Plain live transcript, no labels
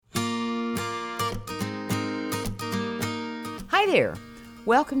Hi there.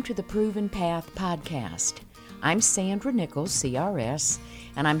 Welcome to the Proven Path podcast. I'm Sandra Nickel, CRS,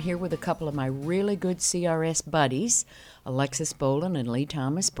 and I'm here with a couple of my really good CRS buddies, Alexis Bolin and Leigh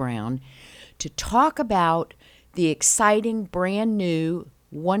Brown, to talk about the exciting brand new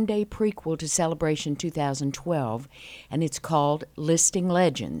one-day prequel to Celebration 2012, and it's called Listing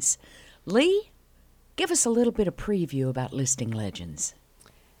Legends. Leigh, give us a little bit of preview about Listing Legends.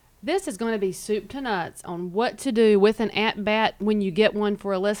 This is going to be soup to nuts on what to do with an at-bat when you get one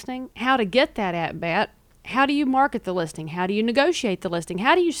for a listing, how to get that at-bat, how do you market the listing, how do you negotiate the listing,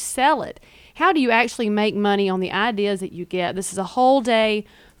 how do you sell it, how do you actually make money on the ideas that you get. This is a whole day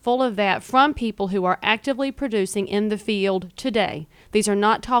full of that from people who are actively producing in the field today. These are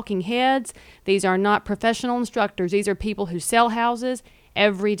not talking heads. These are not professional instructors. These are people who sell houses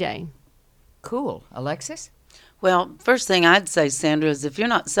every day. Cool. Alexis? Well, first thing I'd say, Sandra, is if you're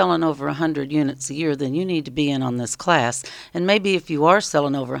not selling over 100 units a year, then you need to be in on this class. And maybe if you are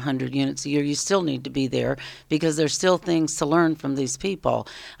selling over 100 units a year, you still need to be there because there's still things to learn from these people.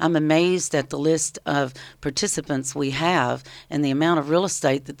 I'm amazed at the list of participants we have and the amount of real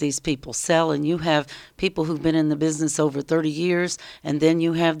estate that these people sell. And you have people who've been in the business over 30 years, and then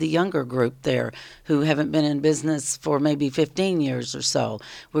you have the younger group there who haven't been in business for maybe 15 years or so.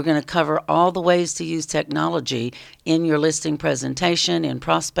 We're going to cover all the ways to use technology in your listing presentation, in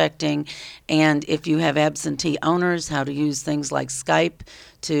prospecting, and if you have absentee owners, how to use things like Skype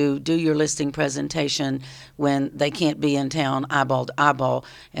to do your listing presentation when they can't be in town eyeball to eyeball.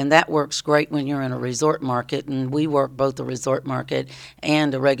 And that works great when you're in a resort market, and we work both a resort market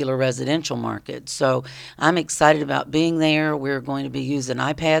and a regular residential market. So I'm excited about being there. We're going to be using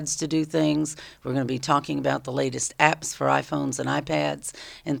iPads to do things. We're going to be talking about the latest apps for iPhones and iPads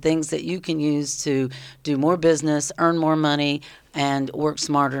and things that you can use to do more business, earn more money, and work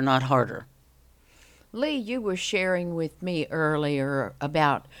smarter, not harder. Leigh, you were sharing with me earlier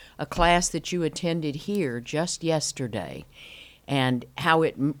about a class that you attended here just yesterday and how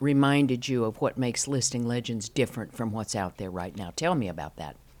it reminded you of what makes Listing Legends different from what's out there right now. Tell me about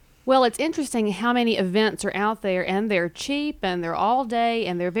that. Well, it's interesting how many events are out there, and they're cheap, and they're all day,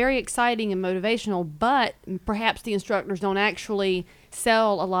 and they're very exciting and motivational, but perhaps the instructors don't actually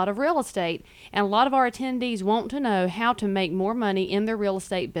sell a lot of real estate. And a lot of our attendees want to know how to make more money in their real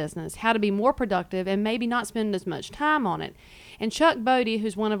estate business, how to be more productive, and maybe not spend as much time on it. And Chuck Bodie,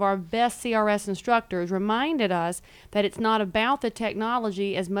 who's one of our best CRS instructors, reminded us that it's not about the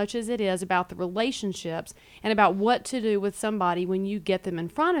technology as much as it is about the relationships and about what to do with somebody when you get them in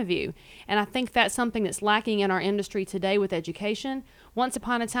front of you. And I think that's something that's lacking in our industry today with education. Once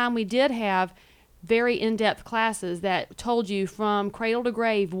upon a time, we did have very in-depth classes that told you from cradle to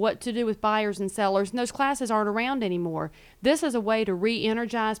grave what to do with buyers and sellers, and those classes aren't around anymore. This is a way to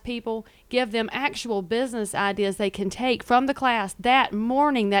re-energize people, give them actual business ideas they can take from the class that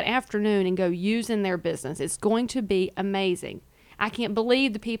morning, that afternoon, and go use in their business. It's going to be amazing. I can't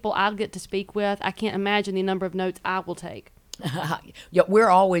believe the people I'll get to speak with. I can't imagine the number of notes I will take. Yeah, we're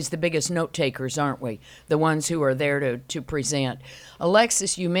always the biggest note takers, aren't we? The ones who are there to present.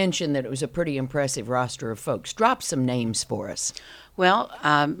 Alexis, you mentioned that it was a pretty impressive roster of folks. Drop some names for us. Well,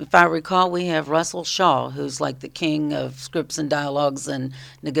 if I recall, we have Russell Shaw, who's like the king of scripts and dialogues and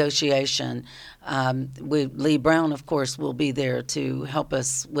negotiation. Leigh Brown, of course, will be there to help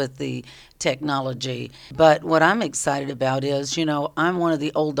us with the technology. But what I'm excited about is, I'm one of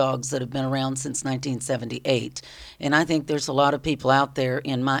the old dogs that have been around since 1978. And I think there's a lot of people out there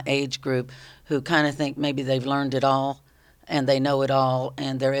in my age group who kind of think maybe they've learned it all and they know it all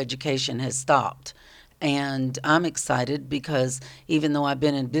and their education has stopped. And I'm excited because even though I've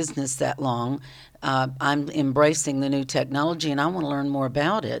been in business that long, I'm embracing the new technology and I want to learn more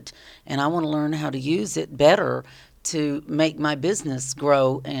about it. And I want to learn how to use it better to make my business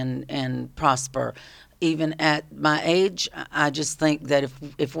grow and prosper. Even at my age, I just think that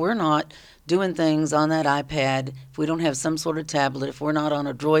if we're not doing things on that iPad, if we don't have some sort of tablet, if we're not on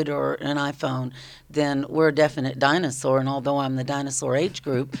a Droid or an iPhone, then we're a definite dinosaur. And although I'm the dinosaur age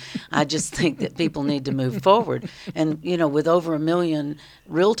group, I just think that people need to move forward. And, with over 1 million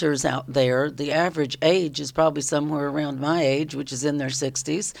realtors out there, the average age is probably somewhere around my age, which is in their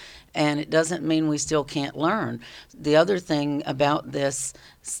 60s. And it doesn't mean we still can't learn. The other thing about this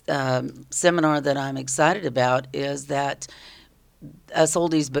seminar that I'm excited about is that us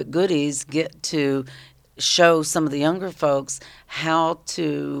oldies but goodies get to show some of the younger folks how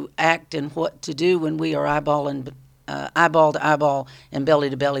to act and what to do when we are eyeball to eyeball and belly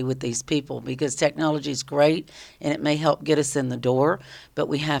to belly with these people, because technology is great and it may help get us in the door, but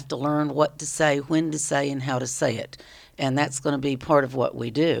we have to learn what to say, when to say, and how to say it. and that's going to be part of what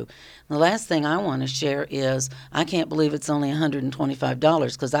we do. The last thing I want to share is I can't believe it's only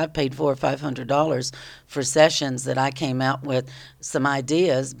 $125 because I've paid $400 or $500 for sessions that I came out with some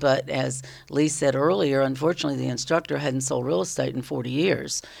ideas, but as Leigh said earlier, unfortunately the instructor hadn't sold real estate in 40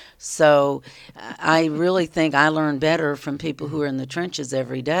 years. So I really think I learn better from people who are in the trenches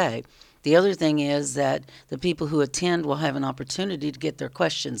every day. The other thing is that the people who attend will have an opportunity to get their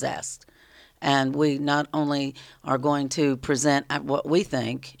questions asked. And we not only are going to present what we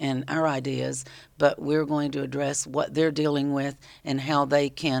think and our ideas, but we're going to address what they're dealing with and how they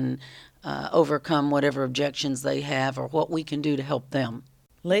can overcome whatever objections they have or what we can do to help them.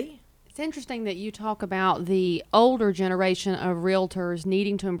 Leigh? It's interesting that you talk about the older generation of realtors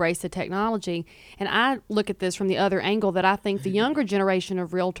needing to embrace the technology, and I look at this from the other angle that I think the younger generation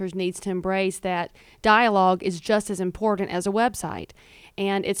of realtors needs to embrace that dialogue is just as important as a website.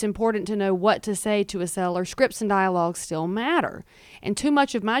 And it's important to know what to say to a seller. Scripts and dialogues still matter. And too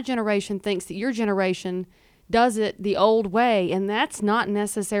much of my generation thinks that your generation does it the old way, and that's not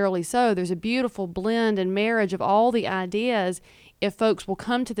necessarily so. There's a beautiful blend and marriage of all the ideas if folks will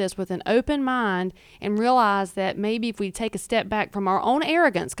come to this with an open mind and realize that maybe if we take a step back from our own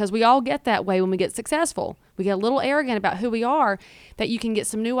arrogance, because we all get that way when we get successful, we get a little arrogant about who we are, that you can get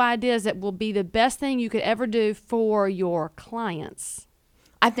some new ideas that will be the best thing you could ever do for your clients.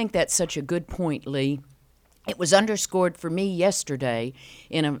 I think that's such a good point, Leigh. It was underscored for me yesterday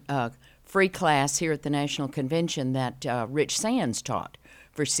in a free class here at the National Convention that Rich Sands taught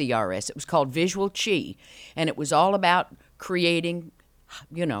for CRS. It was called Visual Chi, and it was all about creating,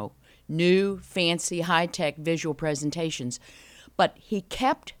 new, fancy, high-tech visual presentations. But he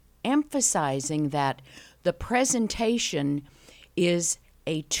kept emphasizing that the presentation is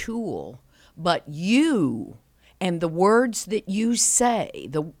a tool, but you and the words that you say,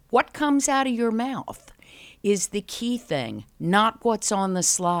 what comes out of your mouth, is the key thing, not what's on the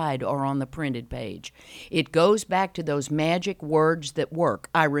slide or on the printed page. It goes back to those magic words that work.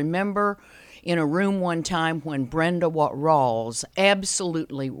 I remember in a room one time when Brenda Rawls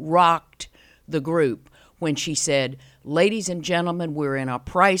absolutely rocked the group when she said, "Ladies and gentlemen, we're in a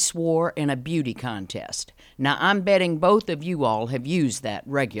price war and a beauty contest." Now, I'm betting both of you all have used that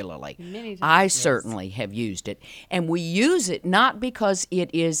regularly. Many times, I yes. certainly have used it. And we use it not because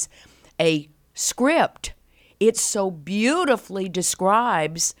it is a script. It so beautifully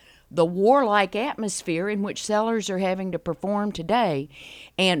describes the warlike atmosphere in which sellers are having to perform today.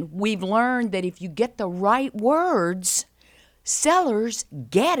 And we've learned that if you get the right words, sellers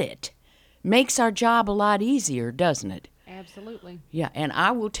get it. Makes our job a lot easier, doesn't it? Absolutely. Yeah, and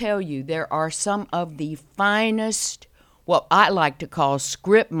I will tell you, there are some of the finest, what I like to call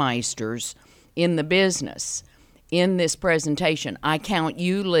script meisters in the business in this presentation. I count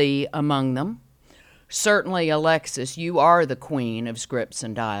you, Leigh, among them. Certainly, Alexis, you are the queen of scripts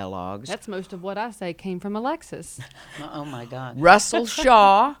and dialogues. That's most of what I say came from Alexis. Oh, my God. Russell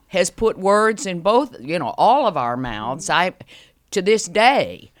Shaw has put words in both, all of our mouths. To this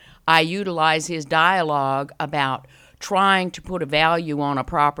day, I utilize his dialogue about trying to put a value on a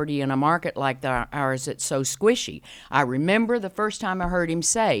property in a market like ours that's so squishy. I remember the first time I heard him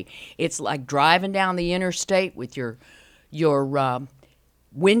say, it's like driving down the interstate with your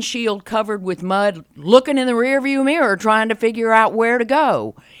windshield covered with mud, looking in the rearview mirror, trying to figure out where to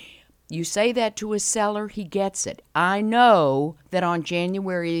go. You say that to a seller, he gets it. I know that on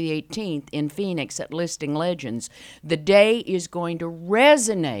January the 18th in Phoenix at Listing Legends, the day is going to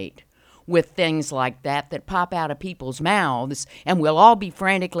resonate with things like that pop out of people's mouths, and we'll all be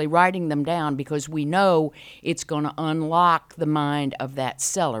frantically writing them down because we know it's going to unlock the mind of that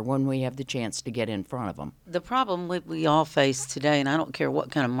seller when we have the chance to get in front of them. The problem we all face today, and I don't care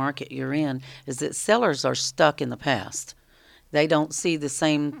what kind of market you're in, is that sellers are stuck in the past. They don't see the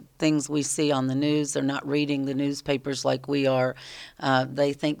same things we see on the news. They're not reading the newspapers like we are.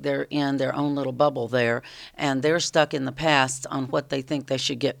 They think they're in their own little bubble there, and they're stuck in the past on what they think they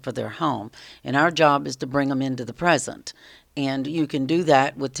should get for their home. And our job is to bring them into the present. And you can do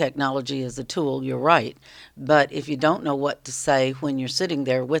that with technology as a tool, you're right. But if you don't know what to say when you're sitting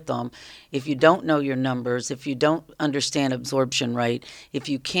there with them, if you don't know your numbers, if you don't understand absorption rate, if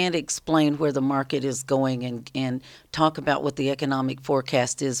you can't explain where the market is going and talk about what the economic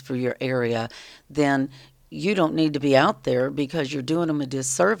forecast is for your area, then you don't need to be out there because you're doing them a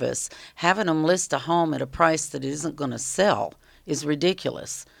disservice. Having them list a home at a price that isn't going to sell is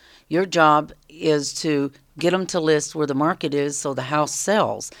ridiculous. Your job is to get them to list where the market is so the house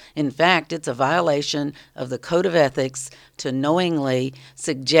sells. In fact, it's a violation of the Code of Ethics to knowingly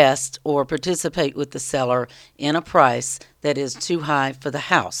suggest or participate with the seller in a price that is too high for the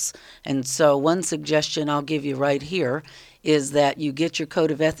house. And so one suggestion I'll give you right here is that you get your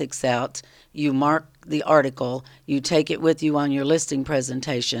Code of Ethics out, you mark the article, you take it with you on your listing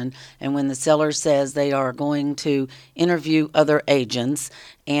presentation, and when the seller says they are going to interview other agents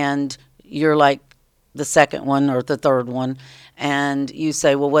and you're like the second one or the third one, and you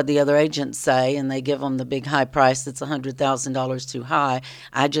say, well, what the other agents say, and they give them the big high price that's $100,000 too high,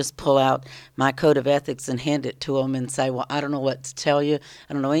 I just pull out my Code of Ethics and hand it to them and say, well, I don't know what to tell you.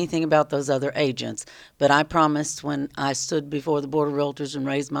 I don't know anything about those other agents, but I promised when I stood before the Board of Realtors and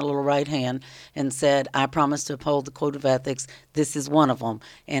raised my little right hand and said, I promise to uphold the Code of Ethics, this is one of them,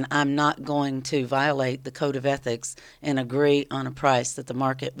 and I'm not going to violate the Code of Ethics and agree on a price that the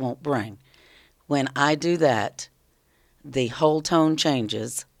market won't bring. When I do that, the whole tone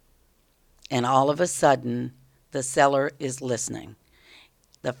changes, and all of a sudden, the seller is listening.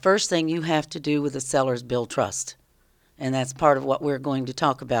 The first thing you have to do with the seller is build trust, and that's part of what we're going to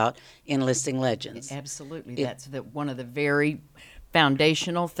talk about in Listing Legends. Absolutely. That's one of the very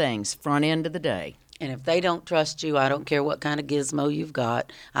foundational things, front end of the day. And if they don't trust you, I don't care what kind of gizmo you've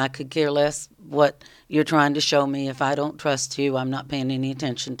got. I could care less what you're trying to show me. If I don't trust you, I'm not paying any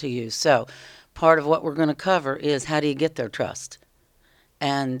attention to you. So part of what we're going to cover is how do you get their trust?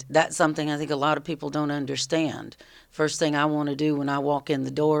 And that's something I think a lot of people don't understand. First thing I want to do when I walk in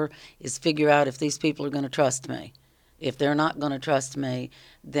the door is figure out if these people are going to trust me. If they're not going to trust me,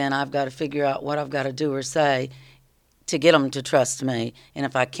 then I've got to figure out what I've got to do or say to get them to trust me. And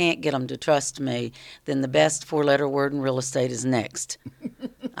if I can't get them to trust me, then the best four-letter word in real estate is next.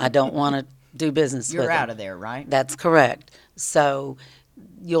 I don't want to do business with them. You're out of there, right? That's correct. So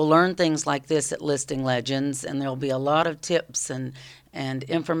you'll learn things like this at Listing Legends, and there'll be a lot of tips and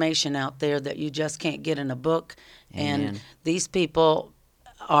information out there that you just can't get in a book. Amen. And these people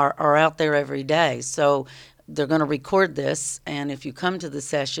are out there every day. So they're going to record this, and if you come to the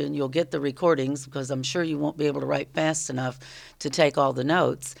session, you'll get the recordings because I'm sure you won't be able to write fast enough to take all the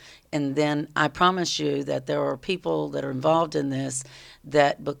notes. And then I promise you that there are people that are involved in this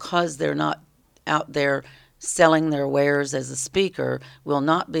that because they're not out there selling their wares as a speaker will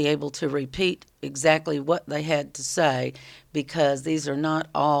not be able to repeat exactly what they had to say because these are not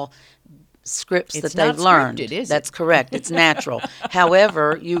all scripts that they've learned. Scripted, is it? That's correct. It's natural.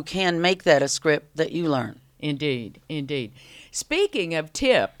 However, you can make that a script that you learn. Indeed, indeed. Speaking of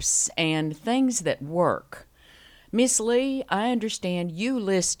tips and things that work, Miss Leigh, I understand you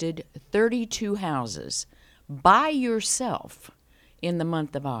listed 32 houses by yourself in the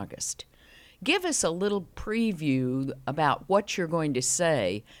month of August. Give us a little preview about what you're going to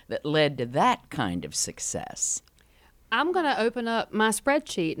say that led to that kind of success. I'm going to open up my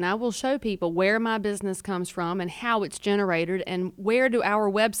spreadsheet and I will show people where my business comes from and how it's generated and where do our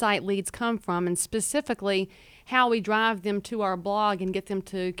website leads come from and specifically how we drive them to our blog and get them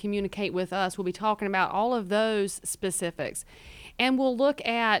to communicate with us. We'll be talking about all of those specifics. And we'll look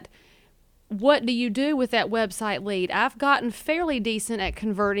at what do you do with that website lead. I've gotten fairly decent at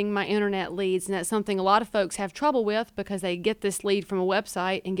converting my internet leads, and that's something a lot of folks have trouble with because they get this lead from a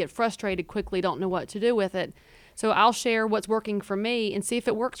website and get frustrated quickly, don't know what to do with it. So I'll share what's working for me and see if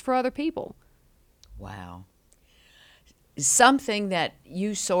it works for other people. Wow. Something that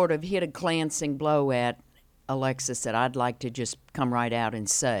you sort of hit a glancing blow at, Alexis, that I'd like to just come right out and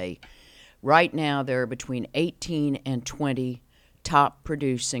say. Right now there are between 18 and 20 top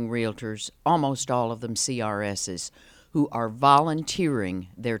producing realtors, almost all of them CRSs, who are volunteering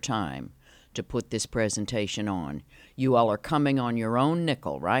their time to put this presentation on. You all are coming on your own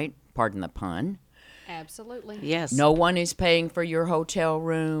nickel, right? Pardon the pun. Absolutely. Yes. No one is paying for your hotel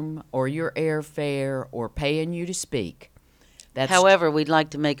room or your airfare or paying you to speak. However, we'd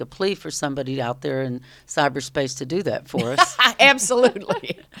like to make a plea for somebody out there in cyberspace to do that for us.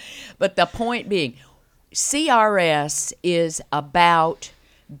 Absolutely. But the point being, CRS is about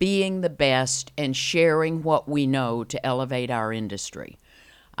being the best and sharing what we know to elevate our industry.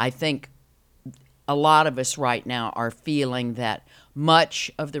 I think a lot of us right now are feeling that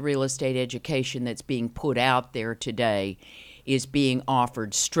much of the real estate education that's being put out there today is being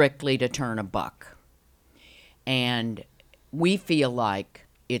offered strictly to turn a buck. And we feel like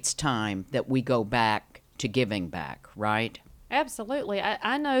it's time that we go back to giving back, right? Absolutely.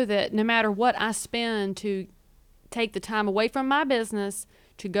 I know that no matter what I spend to take the time away from my business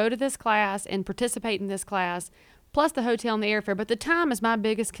to go to this class and participate in this class, plus the hotel and the airfare, but the time is my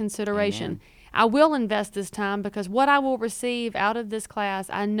biggest consideration. Amen. I will invest this time because what I will receive out of this class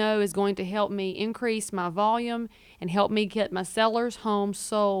I know is going to help me increase my volume and help me get my seller's home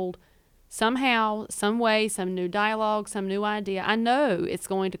sold somehow, some way, some new dialogue, some new idea. I know it's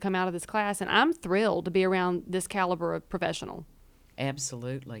going to come out of this class, and I'm thrilled to be around this caliber of professional.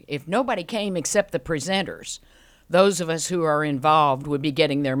 Absolutely. If nobody came except the presenters, those of us who are involved would be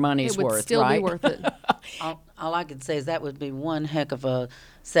getting their money's worth, right? It would still be worth it. All I could say is that would be one heck of a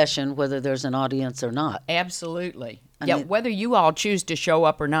session, whether there's an audience or not. Absolutely. Whether you all choose to show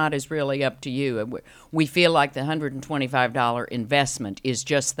up or not is really up to you. We feel like the $125 investment is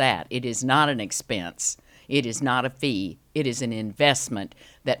just that. It is not an expense. It is not a fee. It is an investment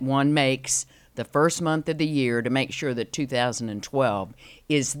that one makes the first month of the year to make sure that 2012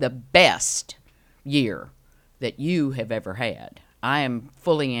 is the best year that you have ever had. I am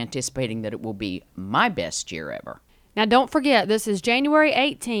fully anticipating that it will be my best year ever. Now, don't forget, this is January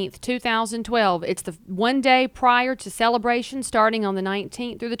 18th, 2012. It's the one day prior to celebration, starting on the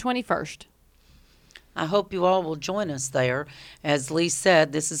 19th through the 21st. I hope you all will join us there. As Leigh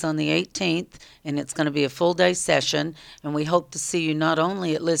said, this is on the 18th, and it's going to be a full-day session, and we hope to see you not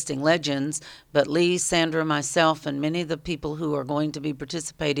only at Listing Legends, but Leigh, Sandra, myself, and many of the people who are going to be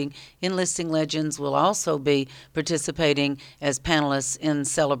participating in Listing Legends will also be participating as panelists in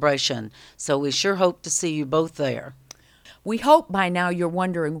Celebration. So we sure hope to see you both there. We hope by now you're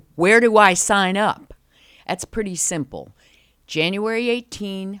wondering, where do I sign up? That's pretty simple. January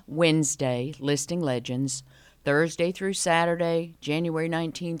 18, Wednesday, Listing Legends. Thursday through Saturday, January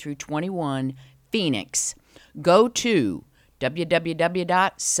 19 through 21, Phoenix. Go to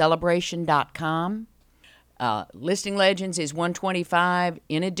www.celebration.com. Listing Legends is $125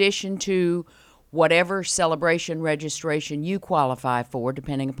 in addition to whatever celebration registration you qualify for,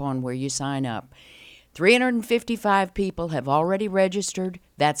 depending upon where you sign up. 355 people have already registered.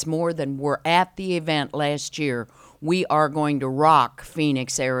 That's more than were at the event last year. We are going to rock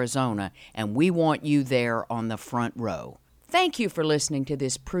Phoenix, Arizona, and we want you there on the front row. Thank you for listening to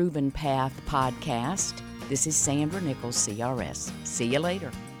this Proven Path podcast. This is Sandra Nickel, CRS. See you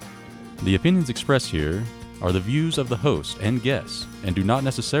later. The opinions expressed here are the views of the host and guests and do not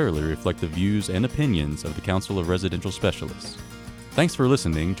necessarily reflect the views and opinions of the Council of Residential Specialists. Thanks for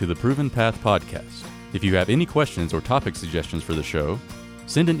listening to the Proven Path podcast. If you have any questions or topic suggestions for the show,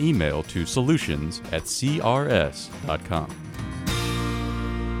 send an email to solutions@crs.com.